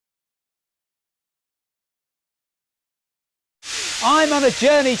I'm on a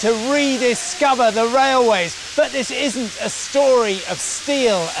journey to rediscover the railways, but this isn't a story of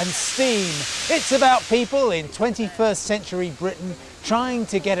steel and steam. It's about people in 21st century Britain trying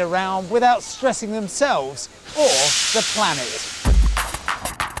to get around without stressing themselves or the planet.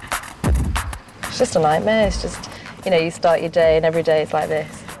 It's just a nightmare. It's just, you know, you start your day and every day it's like this.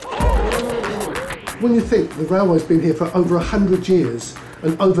 When you think the railway's been here for over 100 years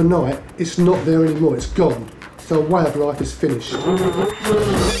and overnight it's not there anymore, it's gone. So a way of life is finished.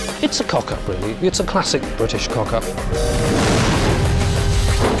 It's a cock-up, really. It's a classic British cock-up.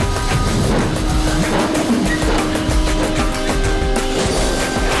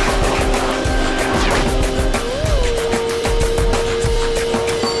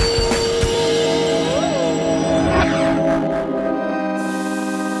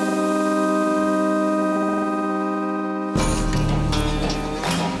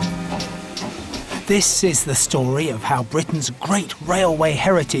 This is the story of how Britain's great railway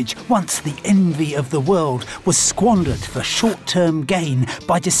heritage, once the envy of the world, was squandered for short-term gain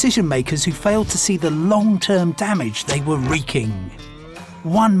by decision-makers who failed to see the long-term damage they were wreaking.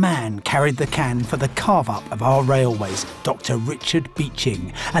 One man carried the can for the carve-up of our railways, Dr. Richard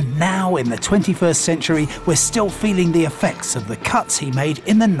Beeching, and now in the 21st century we're still feeling the effects of the cuts he made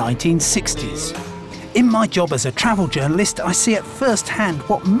in the 1960s. In my job as a travel journalist, I see at first hand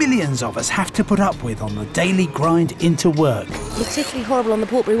what millions of us have to put up with on the daily grind into work. Particularly horrible on the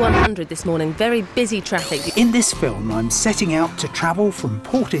Portbury 100 this morning, very busy traffic. In this film, I'm setting out to travel from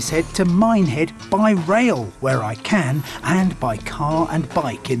Portishead to Minehead by rail, where I can, and by car and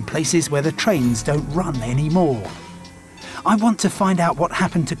bike in places where the trains don't run anymore. I want to find out what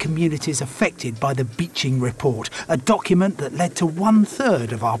happened to communities affected by the Beeching report, a document that led to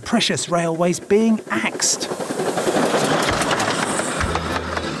 1/3 of our precious railways being axed.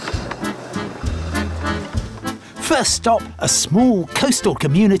 First stop, a small coastal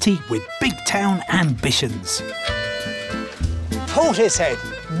community with big town ambitions. Portishead,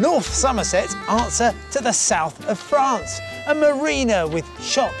 North Somerset's answer to the south of France. A marina with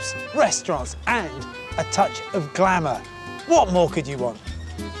shops, restaurants and a touch of glamour. What more could you want?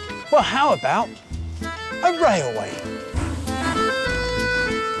 Well, how about a railway?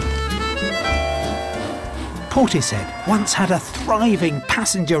 Portishead once had a thriving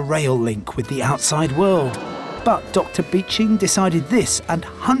passenger rail link with the outside world. But Dr. Beeching decided this and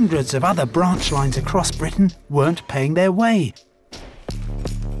hundreds of other branch lines across Britain weren't paying their way.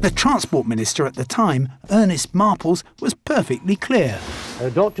 The Transport Minister at the time, Ernest Marples, was perfectly clear.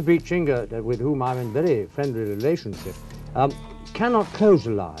 Dr. Beeching, with whom I'm in very friendly relationship, cannot close a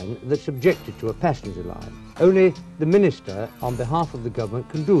line that's subjected to a passenger line. Only the Minister, on behalf of the government,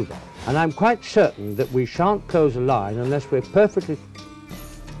 can do that. And I'm quite certain that we shan't close a line unless we're perfectly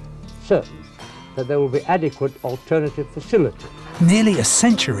certain that there will be adequate alternative facilities. Nearly a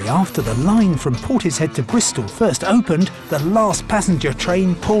century after the line from Portishead to Bristol first opened, the last passenger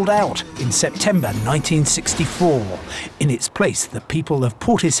train pulled out in September 1964. In its place, the people of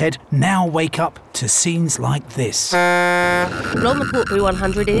Portishead now wake up to scenes like this. But on the Portbury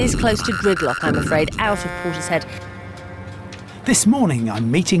 100, it is close to gridlock, I'm afraid, out of Portishead. This morning,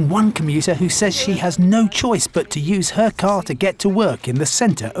 I'm meeting one commuter who says she has no choice but to use her car to get to work in the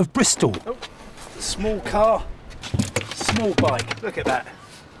centre of Bristol. Oh, small car. Small bike, look at that.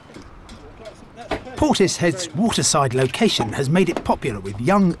 Portishead's waterside location has made it popular with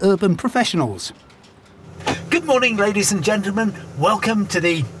young urban professionals. Good morning, ladies and gentlemen. Welcome to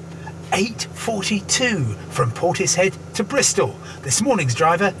the 8:42 from Portishead to Bristol. This morning's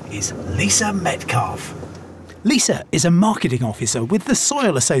driver is Lisa Metcalfe. Lisa is a marketing officer with the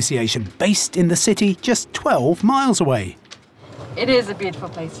Soil Association, based in the city just 12 miles away. It is a beautiful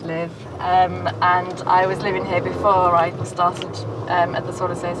place to live, and I was living here before I started at the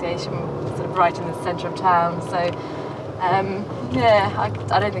Soil Association, sort of right in the centre of town. So, yeah,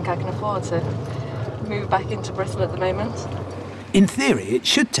 I don't think I can afford to move back into Bristol at the moment. In theory, it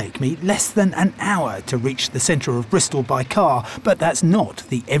should take me less than an hour to reach the centre of Bristol by car, but that's not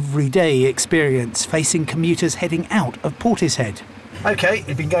the everyday experience facing commuters heading out of Portishead. OK,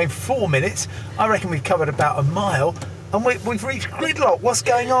 you've been going 4 minutes. I reckon we've covered about a mile. And we've reached gridlock. What's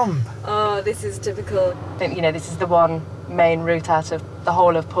going on? Oh, this is typical. You know, this is the one main route out of the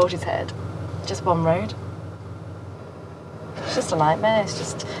whole of Portishead. Just one road. It's just a nightmare. It's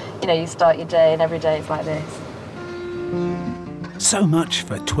just, you know, you start your day and every day it's like this. So much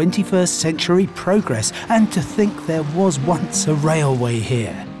for 21st century progress, and to think there was once a railway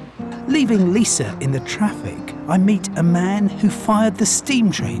here. Leaving Lisa in the traffic, I meet a man who fired the steam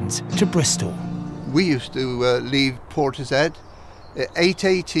trains to Bristol. We used to leave Portishead at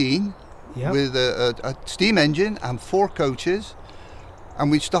 8:18 with a steam engine and 4 coaches, And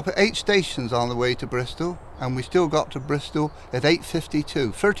we'd stop at 8 stations on the way to Bristol, and we still got to Bristol at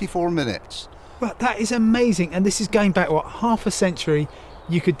 8:52, 34 minutes. Well, that is amazing. And this is going back, what, half a century?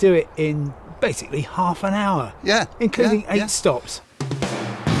 You could do it in basically half an hour. Yeah. Including yeah, 8 stops.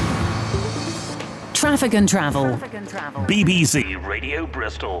 Traffic and travel. BBC Radio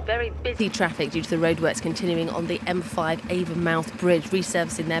Bristol. Very busy traffic due to the roadworks continuing on the M5 Avonmouth Bridge,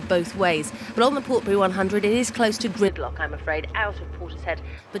 resurfacing there both ways. But on the Portbury 100, it is close to gridlock, I'm afraid, out of Portishead,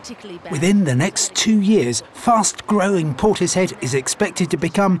 particularly bad. Within the next 2 years, fast-growing Portishead is expected to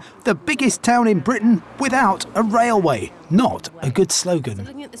become the biggest town in Britain without a railway. Not a good slogan.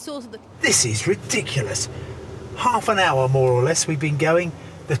 Looking at the source of the... This is ridiculous. Half an hour, more or less, we've been going.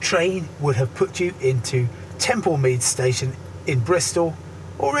 The train would have put you into Templemead Station in Bristol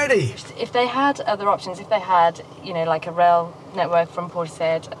already. If they had other options, if they had, like a rail network from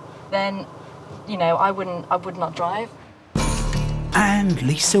Portishead, then, I would not drive. And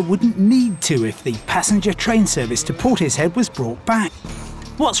Lisa wouldn't need to if the passenger train service to Portishead was brought back.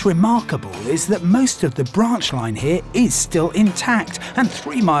 What's remarkable is that most of the branch line here is still intact, and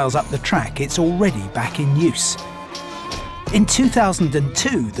 3 miles up the track it's already back in use. In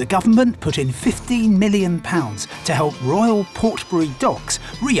 2002, the government put in £15 million to help Royal Portbury Docks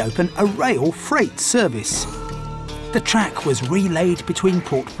reopen a rail freight service. The track was relayed between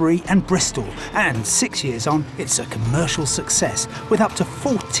Portbury and Bristol, and 6 years on, it's a commercial success, with up to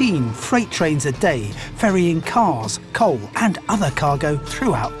 14 freight trains a day ferrying cars, coal and other cargo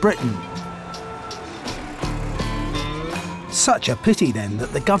throughout Britain. Such a pity then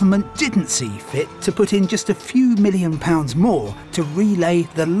that the government didn't see fit to put in just a few £1 million more to relay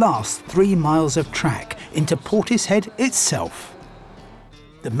the last 3 miles of track into Portishead itself.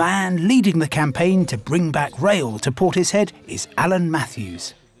 The man leading the campaign to bring back rail to Portishead is Alan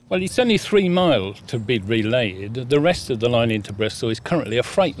Matthews. Well, it's only 3 miles to be relayed. The rest of the line into Bristol is currently a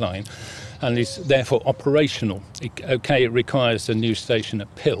freight line and is therefore operational. It requires a new station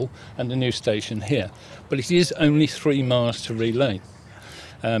at Pill and a new station here, but it is only 3 miles to relay.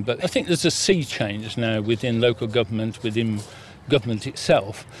 But I think there's a sea change now within local government, within government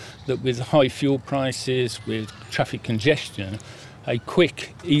itself, that with high fuel prices, with traffic congestion, a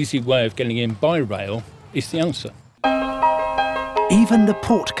quick, easy way of getting in by rail is the answer. Even the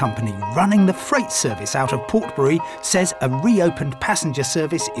port company running the freight service out of Portbury says a reopened passenger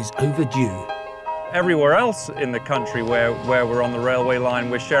service is overdue. Everywhere else in the country where we're on the railway line,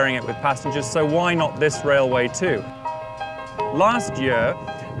 we're sharing it with passengers, so why not this railway too? Last year,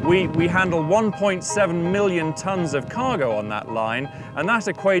 we handled 1.7 million tonnes of cargo on that line, and that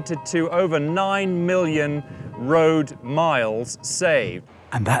equated to over 9 million road miles saved.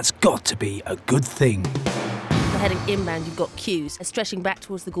 And that's got to be a good thing. Heading inbound, you've got queues stretching back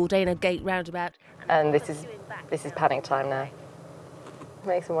towards the Gordana Gate roundabout. And this is panic time now.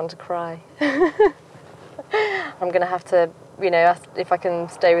 Makes me want to cry. I'm going to have to, ask if I can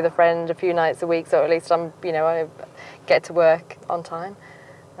stay with a friend a few nights a week, so at least I get to work on time.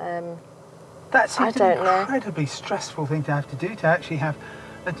 That's an incredibly stressful thing to have to do, to actually have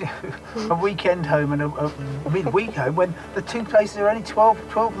a weekend home and a midweek home when the two places are only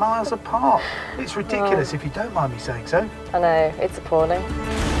 12 miles apart. It's ridiculous, if you don't mind me saying so. I know, it's appalling.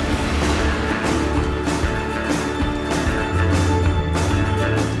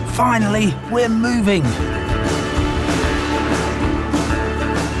 Finally, we're moving.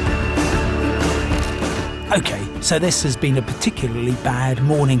 OK, so this has been a particularly bad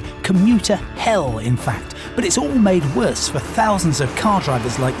morning. Commuter hell, in fact. But it's all made worse for thousands of car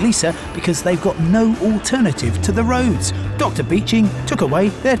drivers like Lisa because they've got no alternative to the roads. Dr. Beeching took away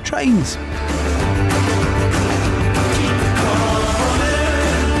their trains.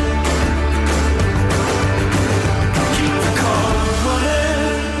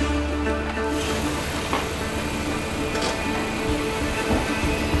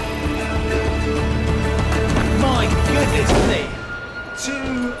 My goodness me!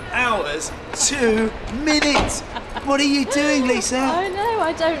 2 hours, 2 minutes! What are you doing, Lisa?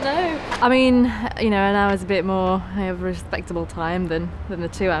 I don't know. I mean, an hour's a bit more of a respectable time than the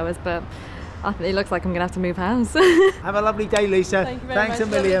 2 hours, but I think it looks like I'm going to have to move house. Have a lovely day, Lisa. Thank you very Thanks much.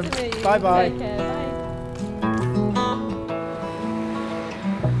 a million. Lovely to meet you. Bye-bye. Take care. Bye.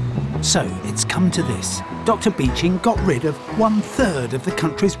 So it's come to this. Dr. Beeching got rid of 1/3 of the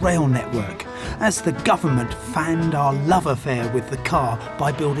country's rail network as the government fanned our love affair with the car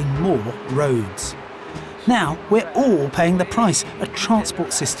by building more roads. Now we're all paying the price, a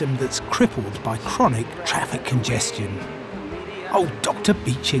transport system that's crippled by chronic traffic congestion. Oh, Dr.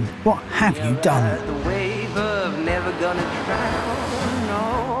 Beeching, what have you done? The wave of never gonna drown,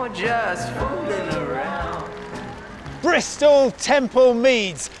 no, just fooling around. Bristol Temple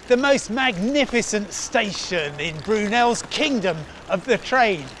Meads, the most magnificent station in Brunel's kingdom of the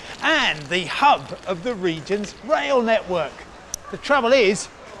train and the hub of the region's rail network. The trouble is,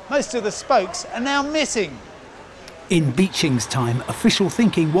 most of the spokes are now missing. In Beeching's time, official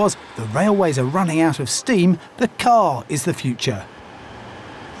thinking was the railways are running out of steam, the car is the future.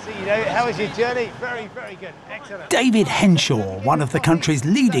 So, how was your journey? Very, very good. Excellent. David Henshaw, one of the country's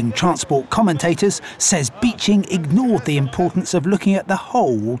leading transport commentators, says Beeching ignored the importance of looking at the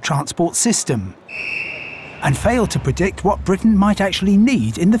whole transport system and failed to predict what Britain might actually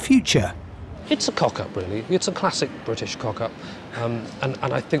need in the future. It's a cock-up, really. It's a classic British cock-up, and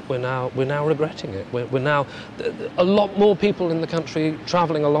I think we're now regretting it. We're now a lot more people in the country,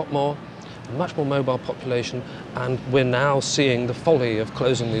 travelling a lot more, a much more mobile population, and we're now seeing the folly of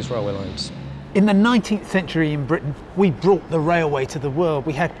closing these railway lines. In the 19th century in Britain, we brought the railway to the world.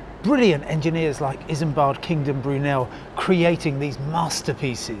 We had brilliant engineers like Isambard Kingdom Brunel creating these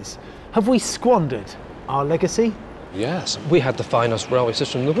masterpieces. Have we squandered our legacy? Yes, we had the finest railway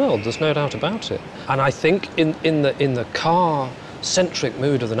system in the world, there's no doubt about it. And I think in the car-centric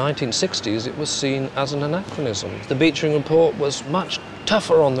mood of the 1960s, it was seen as an anachronism. The Beeching report was much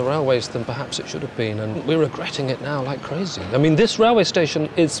tougher on the railways than perhaps it should have been, and we're regretting it now like crazy. I mean, this railway station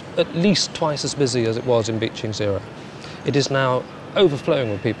is at least twice as busy as it was in Beeching's era. It is now overflowing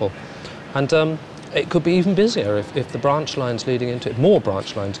with people, and it could be even busier if the branch lines leading into it, more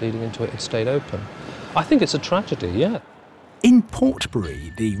branch lines leading into it, had stayed open. I think it's a tragedy, yeah. In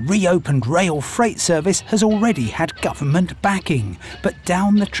Portbury, the reopened rail freight service has already had government backing. But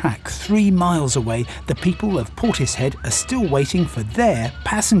down the track, 3 miles away, the people of Portishead are still waiting for their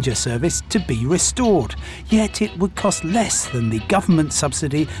passenger service to be restored. Yet it would cost less than the government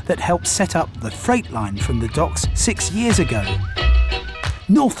subsidy that helped set up the freight line from the docks 6 years ago.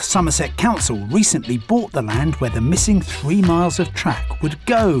 North Somerset Council recently bought the land where the missing 3 miles of track would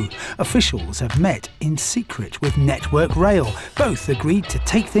go. Officials have met in secret with Network Rail. Both agreed to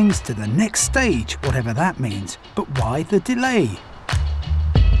take things to the next stage, whatever that means. But why the delay?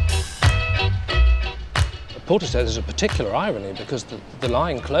 Portishead is a particular irony because the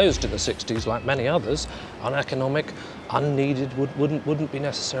line closed in the 60s, like many others, uneconomic, unneeded, wouldn't be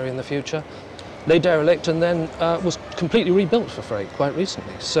necessary in the future. Lay derelict and then was completely rebuilt for freight quite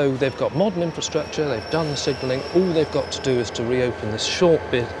recently. So they've got modern infrastructure, they've done the signalling, all they've got to do is to reopen this short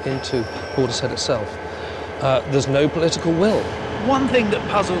bit into Portishead itself. There's no political will. One thing that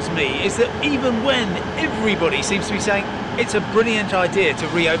puzzles me is that even when everybody seems to be saying it's a brilliant idea to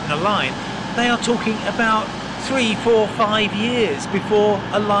reopen a line, they are talking about 3, 4, 5 years before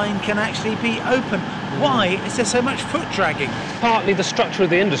a line can actually be open. Why is there so much foot dragging? Partly the structure of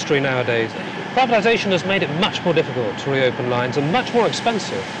the industry nowadays. Privatisation has made it much more difficult to reopen lines and much more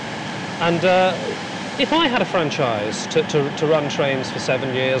expensive. And if I had a franchise to run trains for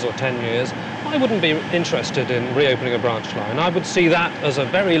 7 years or 10 years, I wouldn't be interested in reopening a branch line. I would see that as a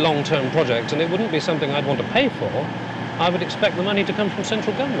very long-term project, and it wouldn't be something I'd want to pay for. I would expect the money to come from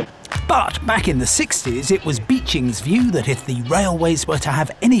central government. But back in the 60s, it was Beeching's view that if the railways were to have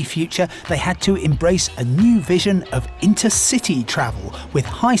any future, they had to embrace a new vision of intercity travel with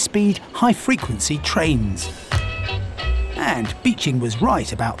high-speed, high-frequency trains. And Beeching was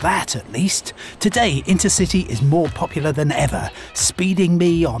right about that, at least. Today, intercity is more popular than ever, speeding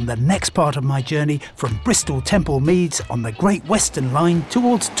me on the next part of my journey from Bristol Temple Meads on the Great Western Line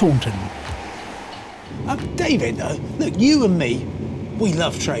towards Taunton. David, look, you and me, we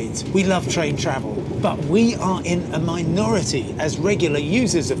love trains, we love train travel, but we are in a minority as regular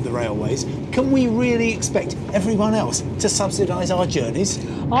users of the railways. Can we really expect everyone else to subsidise our journeys?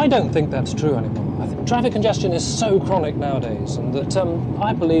 I don't think that's true anymore. I think traffic congestion is so chronic nowadays, and that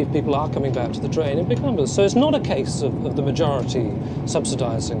I believe people are coming back to the train in big numbers. So it's not a case of the majority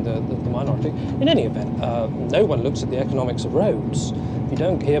subsidising the minority. In any event, no one looks at the economics of roads. You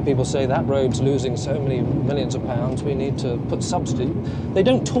don't hear people say that road's losing so many millions of pounds, we need to put subsidy. They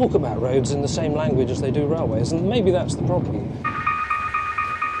don't talk about roads in the same language as they do railways, and maybe that's the problem.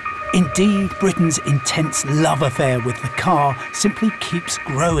 Indeed, Britain's intense love affair with the car simply keeps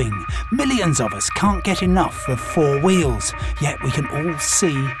growing. Millions of us can't get enough of 4 wheels, yet we can all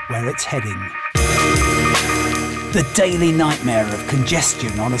see where it's heading. The daily nightmare of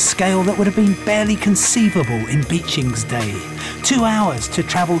congestion on a scale that would have been barely conceivable in Beeching's day. 2 hours to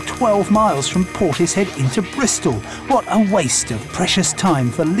travel 12 miles from Portishead into Bristol. What a waste of precious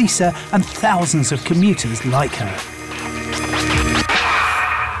time for Lisa and thousands of commuters like her.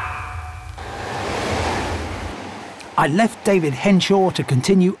 I left David Henshaw to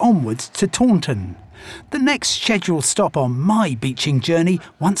continue onwards to Taunton. The next scheduled stop on my Beeching journey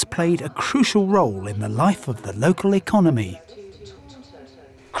once played a crucial role in the life of the local economy.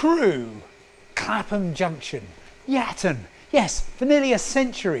 Crewe, Clapham Junction, Yatton. Yes, for nearly a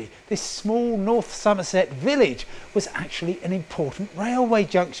century, this small North Somerset village was actually an important railway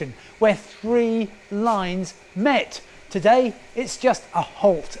junction where 3 lines met. Today, it's just a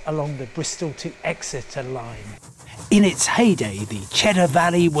halt along the Bristol to Exeter line. In its heyday, the Cheddar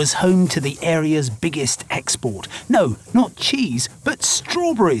Valley was home to the area's biggest export. No, not cheese, but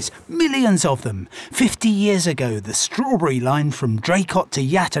strawberries, millions of them. 50 years ago, the strawberry line from Draycott to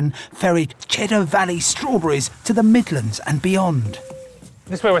Yatton ferried Cheddar Valley strawberries to the Midlands and beyond.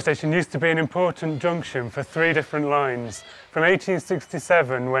 This railway station used to be an important junction for 3 different lines. From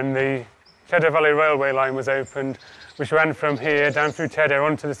 1867, when the Cheddar Valley Railway line was opened, which ran from here down through Cheddar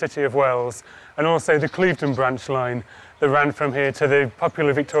onto the City of Wells, and also the Clevedon branch line that ran from here to the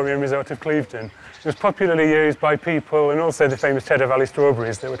popular Victorian resort of Clevedon. It was popularly used by people and also the famous Cheddar Valley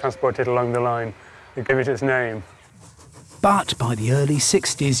strawberries that were transported along the line that gave it its name. But by the early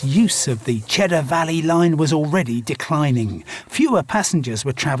 60s, use of the Cheddar Valley line was already declining. Fewer passengers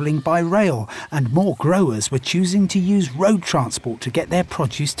were travelling by rail, and more growers were choosing to use road transport to get their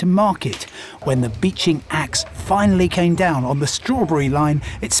produce to market. When the Beeching axe finally came down on the strawberry line,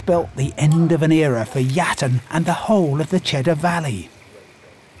 it spelt the end of an era for Yatton and the whole of the Cheddar Valley.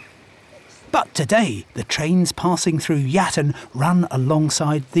 But today, the trains passing through Yatton run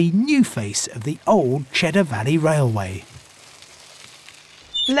alongside the new face of the old Cheddar Valley Railway.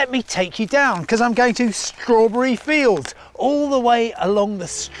 Let me take you down, because I'm going to Strawberry Fields, all the way along the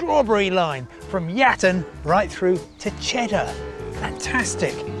Strawberry line, from Yatton right through to Cheddar.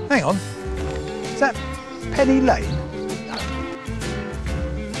 Fantastic. Hang on, is that Penny Lane?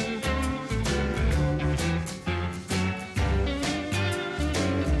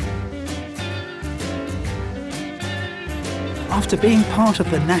 After being part of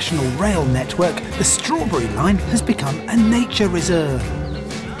the National Rail Network, the Strawberry Line has become a nature reserve.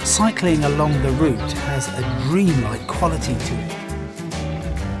 Cycling along the route has a dreamlike quality to it.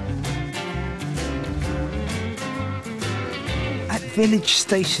 At village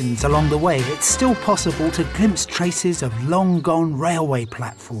stations along the way, it's still possible to glimpse traces of long-gone railway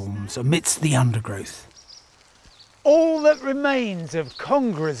platforms amidst the undergrowth. All that remains of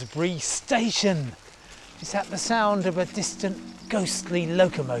Congresbury Station. Is that the sound of a distant, ghostly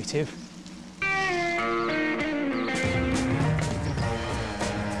locomotive?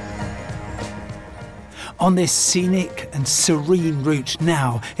 On this scenic and serene route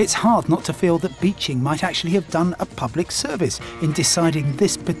now, it's hard not to feel that Beeching might actually have done a public service in deciding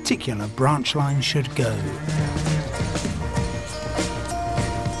this particular branch line should go.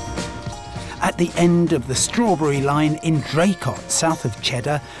 At the end of the Strawberry Line in Draycott, south of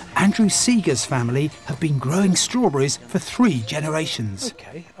Cheddar, Andrew Seeger's family have been growing strawberries for 3 generations.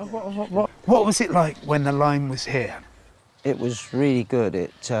 OK, what was it like when the line was here? It was really good.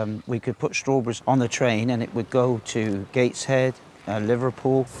 We could put strawberries on the train and it would go to Gateshead,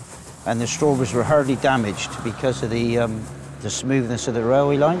 Liverpool, and the strawberries were hardly damaged because of the smoothness of the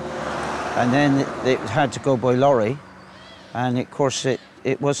railway line. And then it had to go by lorry, and of course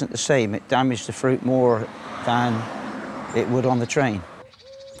it wasn't the same. It damaged the fruit more than it would on the train.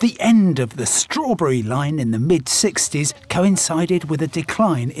 The end of the Strawberry Line in the mid-60s coincided with a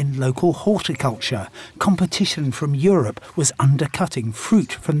decline in local horticulture. Competition from Europe was undercutting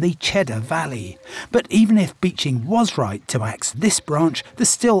fruit from the Cheddar Valley. But even if Beeching was right to axe this branch, there's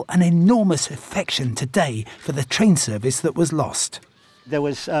still an enormous affection today for the train service that was lost. There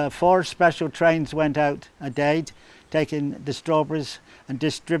was 4 special trains went out a day, taking the strawberries and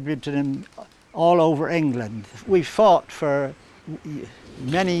distributing them all over England. We fought for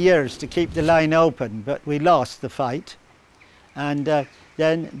many years to keep the line open, but we lost the fight. And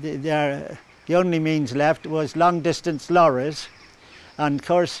then the only means left was long-distance lorries. And of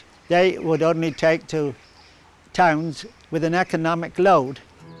course, they would only take to towns with an economic load.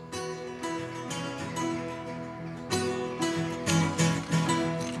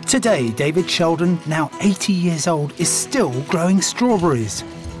 Today, David Sheldon, now 80 years old, is still growing strawberries.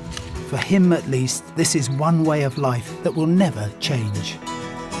 For him, at least, this is one way of life that will never change.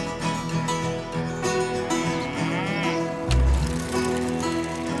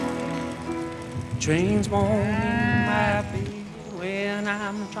 Trains won't be happy when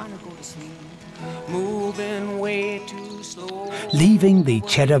I'm trying to go to sleep, moving way too slow. Leaving the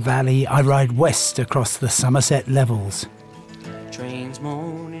Cheddar Valley, I ride west across the Somerset levels. Trains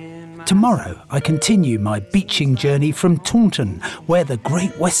moaning. Tomorrow, I continue my Beeching journey from Taunton, where the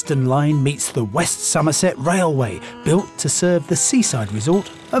Great Western Line meets the West Somerset Railway, built to serve the seaside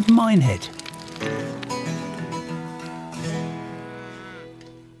resort of Minehead.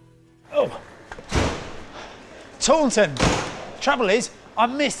 Oh. Taunton. Trouble is, I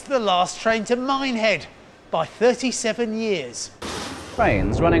missed the last train to Minehead by 37 years.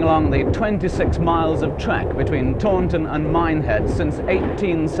 Trains running along the 26 miles of track between Taunton and Minehead since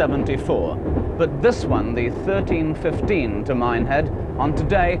 1874. But this one, the 1315 to Minehead, on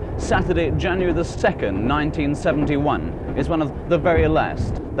today, Saturday, January the 2nd, 1971, is one of the very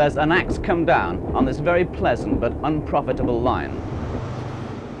last. There's an axe come down on this very pleasant but unprofitable line.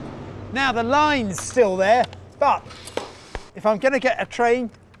 Now the line's still there, but if I'm going to get a train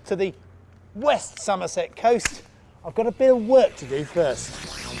to the West Somerset coast, I've got a bit of work to do first.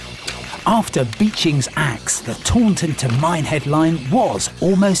 After Beeching's axe, the Taunton to Minehead line was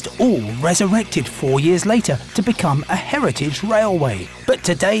almost all resurrected 4 years later to become a heritage railway. But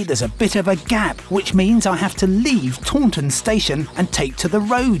today there's a bit of a gap, which means I have to leave Taunton station and take to the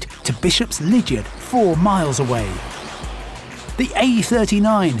road to Bishop's Lydeard, 4 miles away. The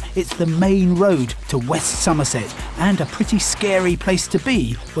A39, it's the main road to West Somerset and a pretty scary place to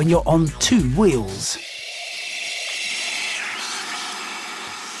be when you're on 2 wheels.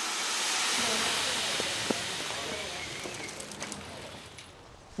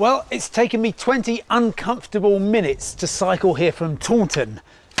 Well, it's taken me 20 uncomfortable minutes to cycle here from Taunton.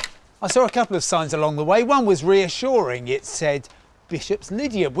 I saw a couple of signs along the way. One was reassuring. It said Bishop's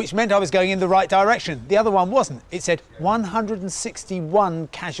Lydeard, which meant I was going in the right direction. The other one wasn't. It said 161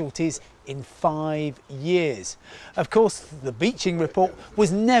 casualties in 5 years. Of course, the Beeching report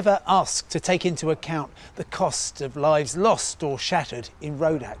was never asked to take into account the cost of lives lost or shattered in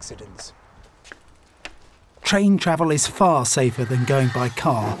road accidents. Train travel is far safer than going by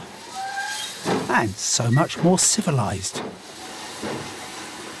car, and so much more civilised.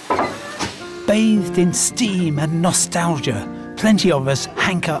 Bathed in steam and nostalgia, plenty of us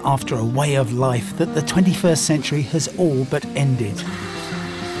hanker after a way of life that the 21st century has all but ended.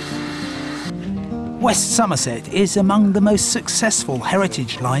 West Somerset is among the most successful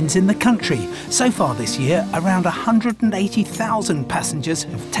heritage lines in the country. So far this year, around 180,000 passengers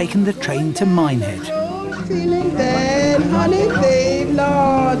have taken the train to Minehead. Feeling bad, honey, babe,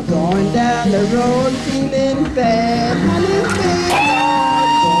 Lord, going down the road, feeling bad, honey, babe,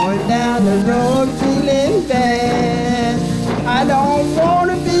 Lord, going down the road, feeling bad. I don't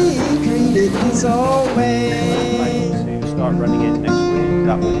want to be treated this way. To start running it next week,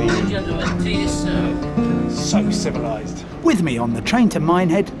 that will be so civilised. With me on the train to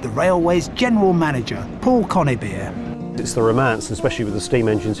Minehead, the railway's general manager, Paul Conybeare. It's the romance, especially with the steam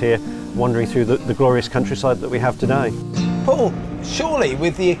engines here, wandering through the glorious countryside that we have today. Paul, surely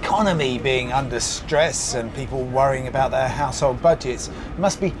with the economy being under stress and people worrying about their household budgets, it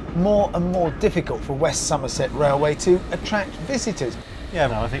must be more and more difficult for West Somerset Railway to attract visitors. Yeah,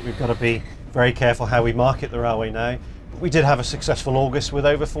 no, I think we've got to be very careful how we market the railway now. We did have a successful August with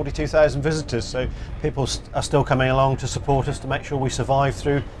over 42,000 visitors, so people are still coming along to support us to make sure we survive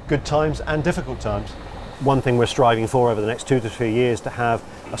through good times and difficult times. One thing we're striving for over the next 2 to 3 years to have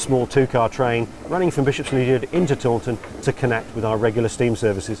a small 2-car train running from Bishop's Lydeard into Taunton to connect with our regular steam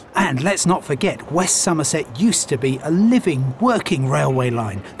services. And let's not forget, West Somerset used to be a living, working railway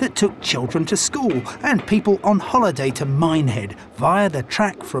line that took children to school and people on holiday to Minehead via the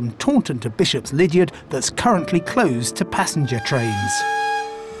track from Taunton to Bishop's Lydeard that's currently closed to passenger trains.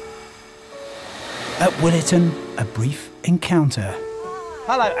 At Williton, a brief encounter.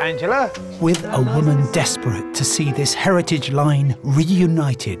 Hello, Angela. With a woman desperate to see this heritage line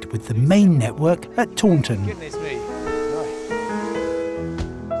reunited with the main network at Taunton. Goodness me.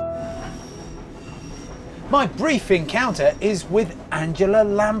 My brief encounter is with Angela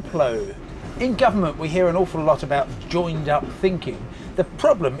Lamplow. In government, we hear an awful lot about joined-up thinking. The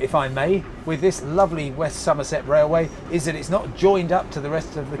problem, if I may, with this lovely West Somerset Railway is that it's not joined up to the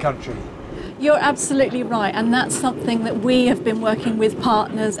rest of the country. You're absolutely right, and that's something that we have been working with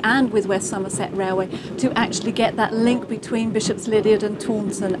partners and with West Somerset Railway to actually get that link between Bishop's Lydeard and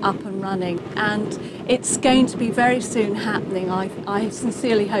Taunton up and running. And it's going to be very soon happening, I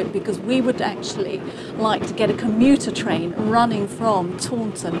sincerely hope, because we would actually like to get a commuter train running from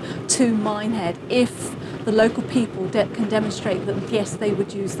Taunton to Minehead if the local people can demonstrate that, yes, they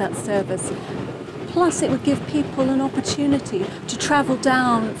would use that service. Plus, it would give people an opportunity to travel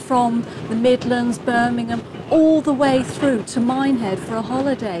down from the Midlands, Birmingham, all the way through to Minehead for a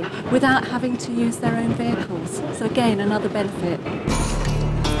holiday without having to use their own vehicles. So again, another benefit.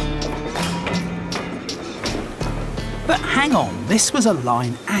 But hang on, this was a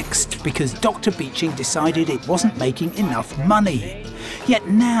line axed because Dr. Beeching decided it wasn't making enough money. Yet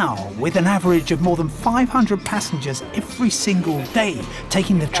now, with an average of more than 500 passengers every single day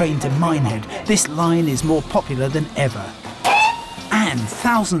taking the train to Minehead, this line is more popular than ever. And And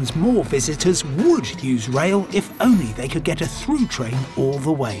thousands more visitors would use rail if only they could get a through train all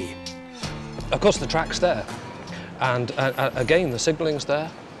the way. Of course, the track's there, and again, the signalling's there.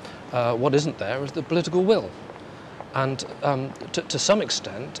 What isn't there is the political will. And to some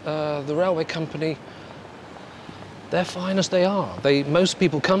extent, the railway company, they're fine as they are. Most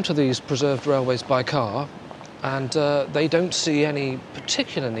people come to these preserved railways by car, and they don't see any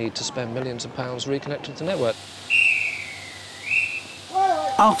particular need to spend millions of pounds reconnecting the network.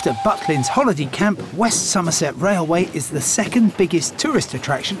 After Bucklin's holiday camp, West Somerset Railway is the second biggest tourist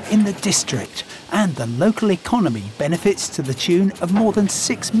attraction in the district, and the local economy benefits to the tune of more than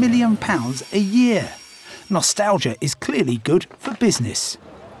 £6 million a year. Nostalgia is clearly good for business.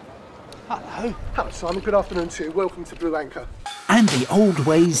 Hello. Hello, Simon. Good afternoon to you. Welcome to Blue Anchor. And the old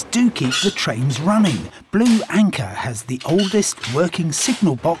ways do keep the trains running. Blue Anchor has the oldest working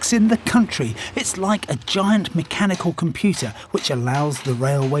signal box in the country. It's like a giant mechanical computer which allows the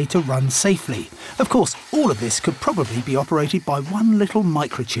railway to run safely. Of course, all of this could probably be operated by one little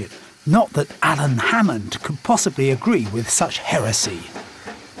microchip. Not that Alan Hammond could possibly agree with such heresy.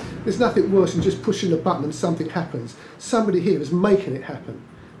 There's nothing worse than just pushing a button and something happens. Somebody here is making it happen.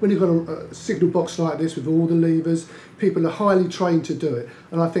 When you've got a signal box like this with all the levers, people are highly trained to do it.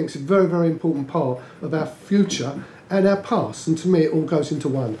 And I think it's a very, very important part of our future and our past. And to me, it all goes into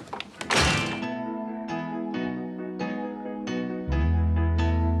one.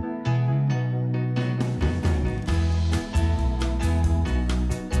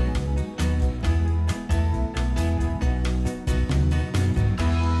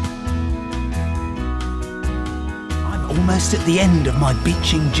 Almost at the end of my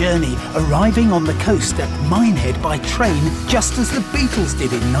Beeching journey, arriving on the coast at Minehead by train just as the Beatles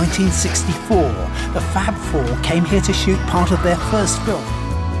did in 1964. The Fab Four came here to shoot part of their first film.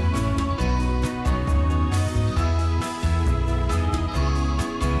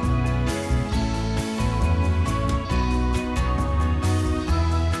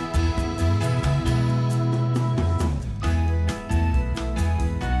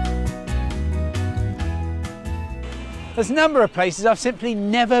 There's a number of places I've simply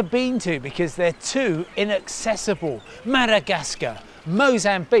never been to because they're too inaccessible. Madagascar,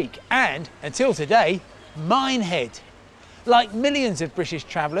 Mozambique and, until today, Minehead. Like millions of British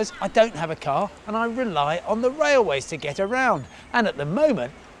travellers, I don't have a car and I rely on the railways to get around. And at the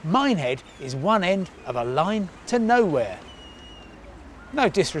moment, Minehead is one end of a line to nowhere. No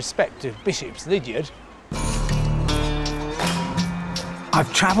disrespect to Bishop's Lydeard.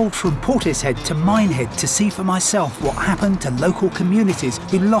 I've travelled from Portishead to Minehead to see for myself what happened to local communities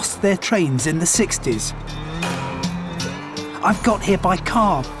who lost their trains in the 60s. I've got here by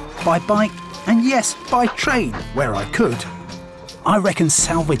car, by bike, and yes, by train, where I could. I reckon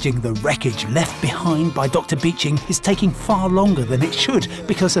salvaging the wreckage left behind by Dr. Beeching is taking far longer than it should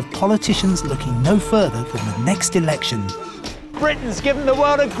because of politicians looking no further than the next election. Britain's given the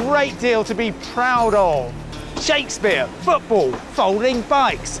world a great deal to be proud of. Shakespeare, football, folding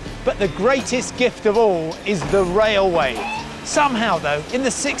bikes. But the greatest gift of all is the railway. Somehow though, in the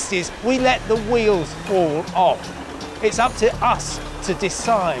 60s, we let the wheels fall off. It's up to us to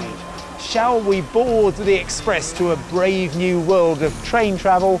decide. Shall we board the express to a brave new world of train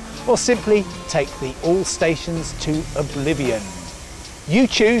travel or simply take the all stations to oblivion? You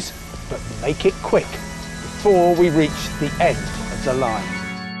choose, but make it quick before we reach the end of the line.